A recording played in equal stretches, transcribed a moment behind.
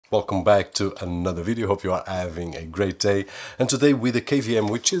Welcome back to another video. Hope you are having a great day. And today with the KVM,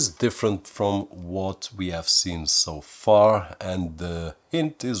 which is different from what we have seen so far. And the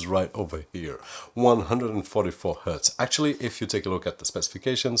hint is right over here, 144 Hertz. Actually, if you take a look at the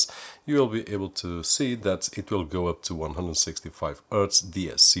specifications, you will be able to see that it will go up to 165 Hertz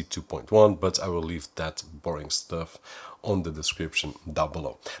DSC 2.1, but I will leave that boring stuff on the description down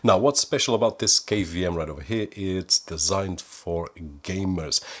below. Now, what's special about this KVM right over here? It's designed for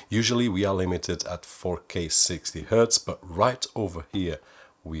gamers. Usually we are limited at 4K 60 Hertz, but right over here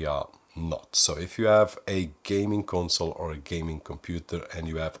we are not. So if you have a gaming console or a gaming computer and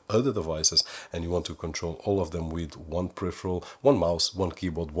you have other devices and you want to control all of them with one peripheral, one mouse, one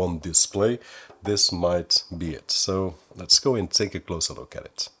keyboard, one display, this might be it. So let's go and take a closer look at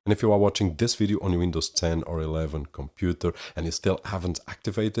it. And if you are watching this video on your Windows 10 or 11 computer and you still haven't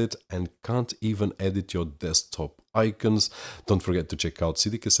activated and can't even edit your desktop icons, don't forget to check out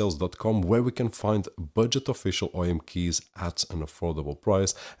cdksales.com, where we can find budget official OEM keys at an affordable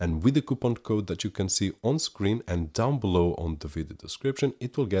price, and with the coupon code that you can see on screen and down below on the video description,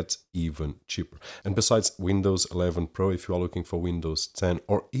 it will get even cheaper. And besides Windows 11 Pro, if you are looking for Windows 10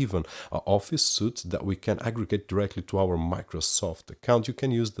 or even an Office suite that we can aggregate directly to our Microsoft account, you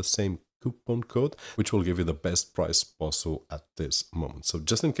can use the same coupon code, which will give you the best price possible at this moment. So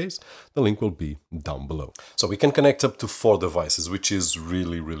just in case, the link will be down below. So we can connect up to 4 devices, which is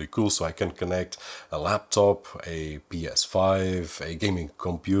really cool. So I can connect a laptop, a PS5, a gaming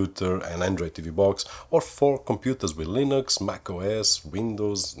computer, an Android TV box, or 4 computers with Linux, Mac OS,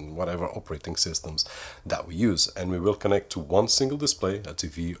 Windows, and whatever operating systems that we use. And we will connect to one single display, a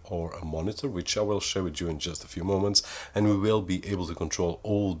TV or a monitor, which I will share with you in just a few moments. And we will be able to control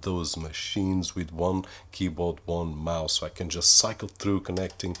all those machines with one keyboard, one mouse. So I can just cycle through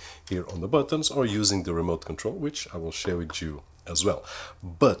connecting here on the buttons or using the remote control, which I will share with you as well.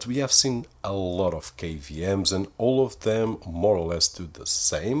 But we have seen a lot of KVMs and all of them more or less do the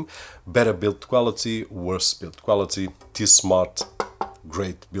same. Better build quality, worse build quality, T-Smart,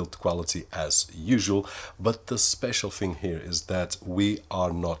 great build quality as usual. But the special thing here is that we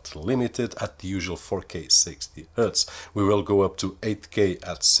are not limited at the usual 4K 60 Hertz. We will go up to 8K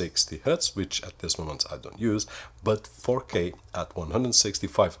at 60 Hertz, which at this moment I don't use, but 4K at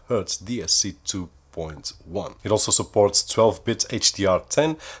 165 Hertz DSC 2.1. It also supports 12-bit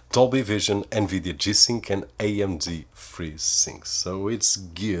HDR10, Dolby Vision, NVIDIA G-Sync and AMD FreeSync. So it's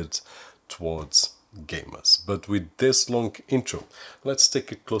geared towards gamers. But with this long intro, let's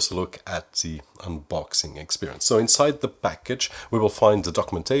take a closer look at the unboxing experience. So inside the package we will find the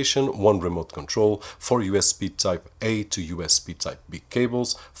documentation, one remote control, 4 USB type A to USB type B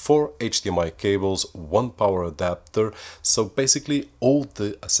cables, 4 HDMI cables, one power adapter. So basically all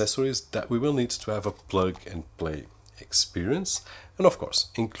the accessories that we will need to have a plug and play experience, and of course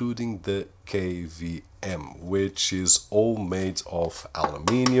including the KVM, which is all made of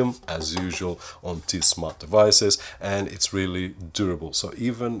aluminium as usual on T-Smart devices, and it's really durable. So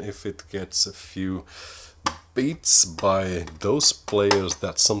even if it gets a few beats by those players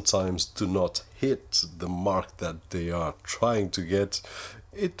that sometimes do not hit the mark that they are trying to get,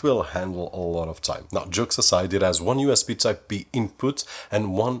 it will handle a lot of time. Now, jokes aside, it has one USB type B input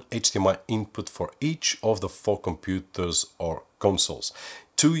and one HDMI input for each of the 4 computers or consoles.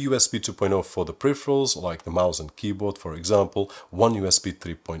 2 USB 2.0 for the peripherals, like the mouse and keyboard, for example. 1 USB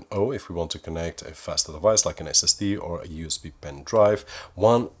 3.0 if we want to connect a faster device like an SSD or a USB pen drive.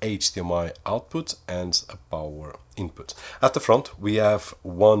 1 HDMI output and a power input. At the front we have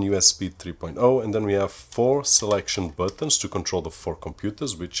 1 USB 3.0 and then we have 4 selection buttons to control the 4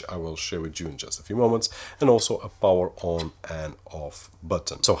 computers, which I will share with you in just a few moments, and also a power on and off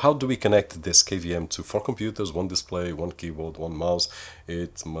button. So how do we connect this KVM to 4 computers, 1 display, 1 keyboard, 1 mouse?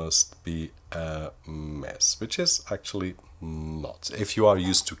 It must be a mess, which is actually not. If you are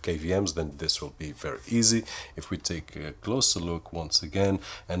used to KVMs, then this will be very easy. If we take a closer look once again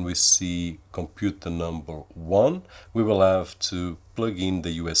and we see computer number 1, we will have to plug in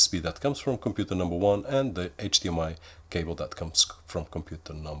the USB that comes from computer number 1 and the HDMI cable that comes from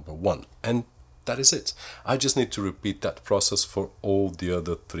computer number 1, and that is it. I just need to repeat that process for all the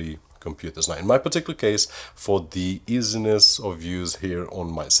other 3 computers. Now, in my particular case, for the easiness of use here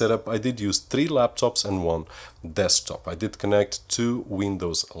on my setup, I did use 3 laptops and 1 desktop. I did connect 2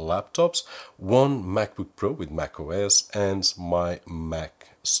 Windows laptops, 1 MacBook Pro with Mac OS, and my Mac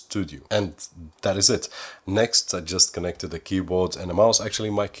Studio. And that is it. Next, I just connected a keyboard and a mouse. Actually,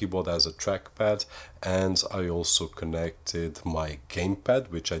 my keyboard has a trackpad, and I also connected my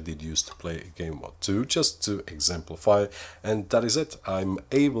gamepad, which I did use to play a game or two, just to exemplify. And that is it. I'm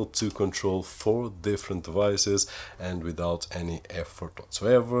able to control 4 different devices, and without any effort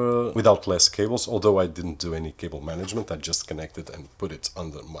whatsoever, without less cables, although I didn't do any cable management. I just connected and put it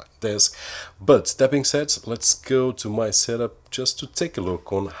under my desk. But that being said, let's go to my setup just to take a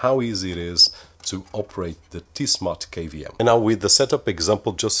look on how easy it is to operate the T-Smart KVM. And now with the setup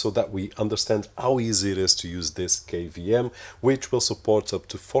example, just so that we understand how easy it is to use this KVM, which will support up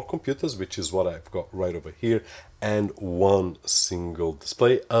to 4 computers, which is what I've got right over here, and 1 single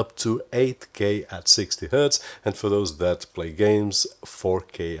display, up to 8K at 60 Hz, and for those that play games,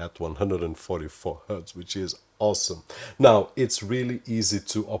 4K at 144 Hz, which is awesome. Now, it's really easy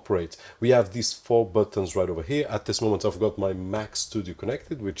to operate. We have these 4 buttons right over here. At this moment, I've got my Mac Studio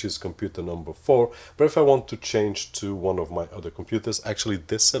connected, which is computer number 4. But if I want to change to one of my other computers, actually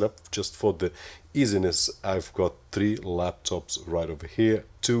this setup, just for the easiness, I've got 3 laptops right over here,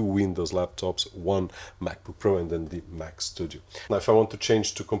 2 Windows laptops, 1 MacBook Pro, and then the Mac Studio. Now, if I want to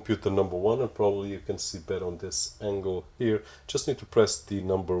change to computer number 1, and probably you can see better on this angle here, just need to press the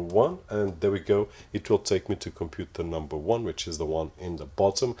number 1, and there we go. It will take me to computer number 1, which is the one in the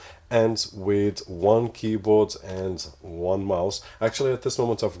bottom, and with 1 keyboard and 1 mouse. Actually, at this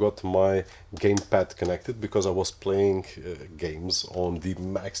moment, I've got my gamepad connected because I was playing games on the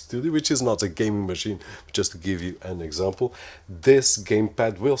Mac Studio, which is not a gaming machine. Just to give you an example, this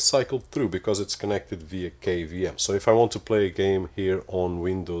gamepad will cycle through because it's connected via KVM. So if I want to play a game here on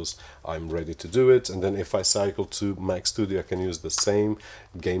Windows, I'm ready to do it. And then if I cycle to Mac Studio, I can use the same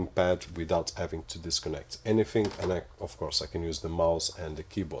gamepad without having to disconnect anything. And of course, I can use the mouse and the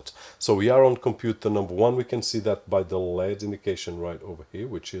keyboard. So we are on computer number 1. We can see that by the LED indication right over here,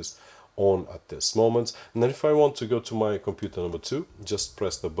 which is on at this moment. And then if I want to go to my computer number 2, just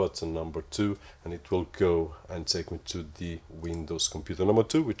press the button number 2, and it will go and take me to the Windows computer number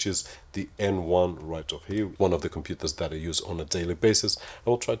 2, which is the N1 right over here, one of the computers that I use on a daily basis. I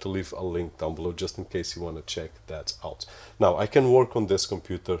will try to leave a link down below just in case you want to check that out. Now, I can work on this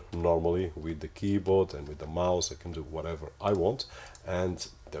computer normally with the keyboard and with the mouse. I can do whatever I want, and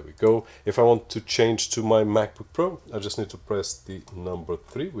there we go. If I want to change to my MacBook Pro, I just need to press the number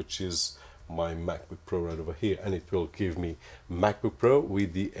 3, which is my MacBook Pro right over here, and it will give me MacBook Pro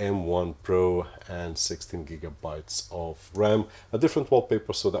with the M1 Pro and 16 gigabytes of RAM, a different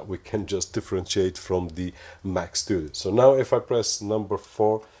wallpaper so that we can just differentiate from the Mac Studio. So now if I press number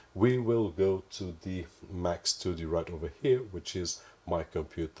 4, we will go to the Mac Studio right over here, which is my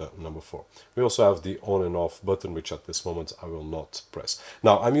computer number 4. We also have the on and off button, which at this moment I will not press.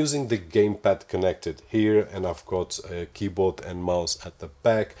 Now I'm using the gamepad connected here, and I've got a keyboard and mouse at the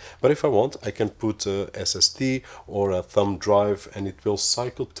back, but if I want, I can put a SSD or a thumb drive, and it will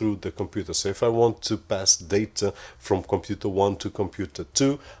cycle through the computer. So if I want to pass data from computer 1 to computer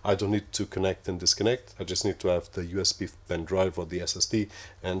 2, I don't need to connect and disconnect. I just need to have the USB pen drive or the SSD,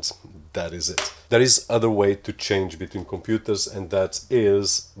 and that is it. There is other way to change between computers, and that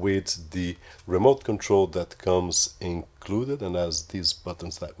is with the remote control that comes included and has these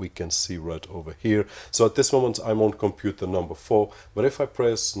buttons that we can see right over here. So at this moment I'm on computer number 4, but if I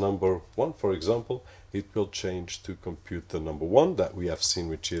press number 1, for example, it will change to computer number 1 that we have seen,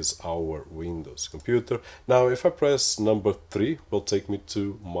 which is our Windows computer. Now if I press number 3, it will take me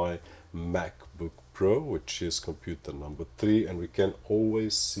to my MacBook Pro, which is computer number 3, and we can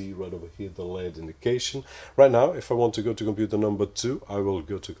always see right over here the LED indication. Right now, if I want to go to computer number 2, I will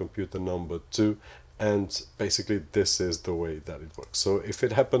go to computer number 2, and basically this is the way that it works. So if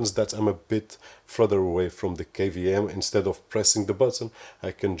it happens that I'm a bit further away from the KVM, instead of pressing the button,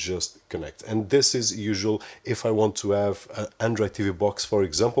 I can just connect. And this is usual if I want to have an Android TV box, for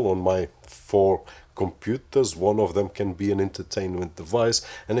example, on my 4 computers. One of them can be an entertainment device,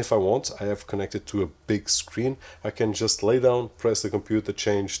 and if I want, I have connected to a big screen. I can just lay down, press the computer,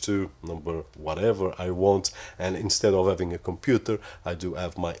 change to number whatever I want, and instead of having a computer, I do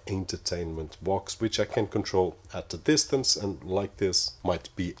have my entertainment box, which I can control at a distance, and like this might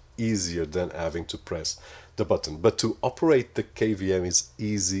be easier than having to press the button. But to operate the KVM is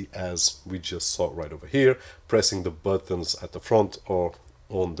easy, as we just saw right over here, pressing the buttons at the front or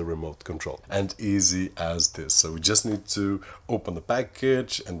on the remote control, and easy as this. So we just need to open the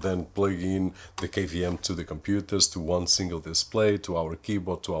package and then plug in the KVM to the computers, to one single display, to our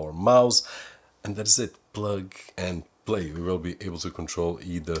keyboard, to our mouse, and that's it. Plug and play. We will be able to control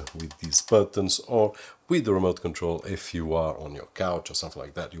either with these buttons or with the remote control. If you are on your couch or something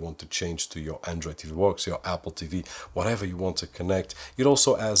like that, you want to change to your Android TV box, your Apple TV, whatever you want to connect. It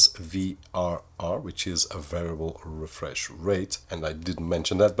also has VRR, which is a variable refresh rate, and I didn't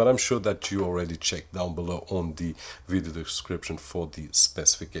mention that, but I'm sure that you already checked down below on the video description for the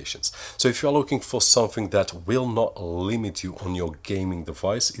specifications. So if you're looking for something that will not limit you on your gaming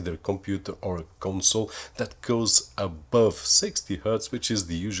device, either a computer or a console, that goes above 60 Hz, which is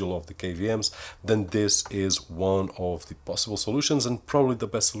the usual of the KVMs, then this is one of the possible solutions, and probably the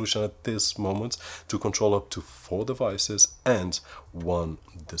best solution at this moment, to control up to 4 devices and 1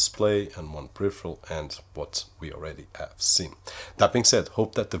 display and 1 peripheral, and what we already have seen. That being said,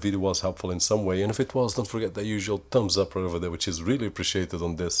 hope that the video was helpful in some way, and if it was, don't forget the usual thumbs up right over there, which is really appreciated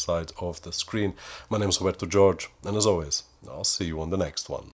on this side of the screen. My name is Roberto, and as always, I'll see you on the next one.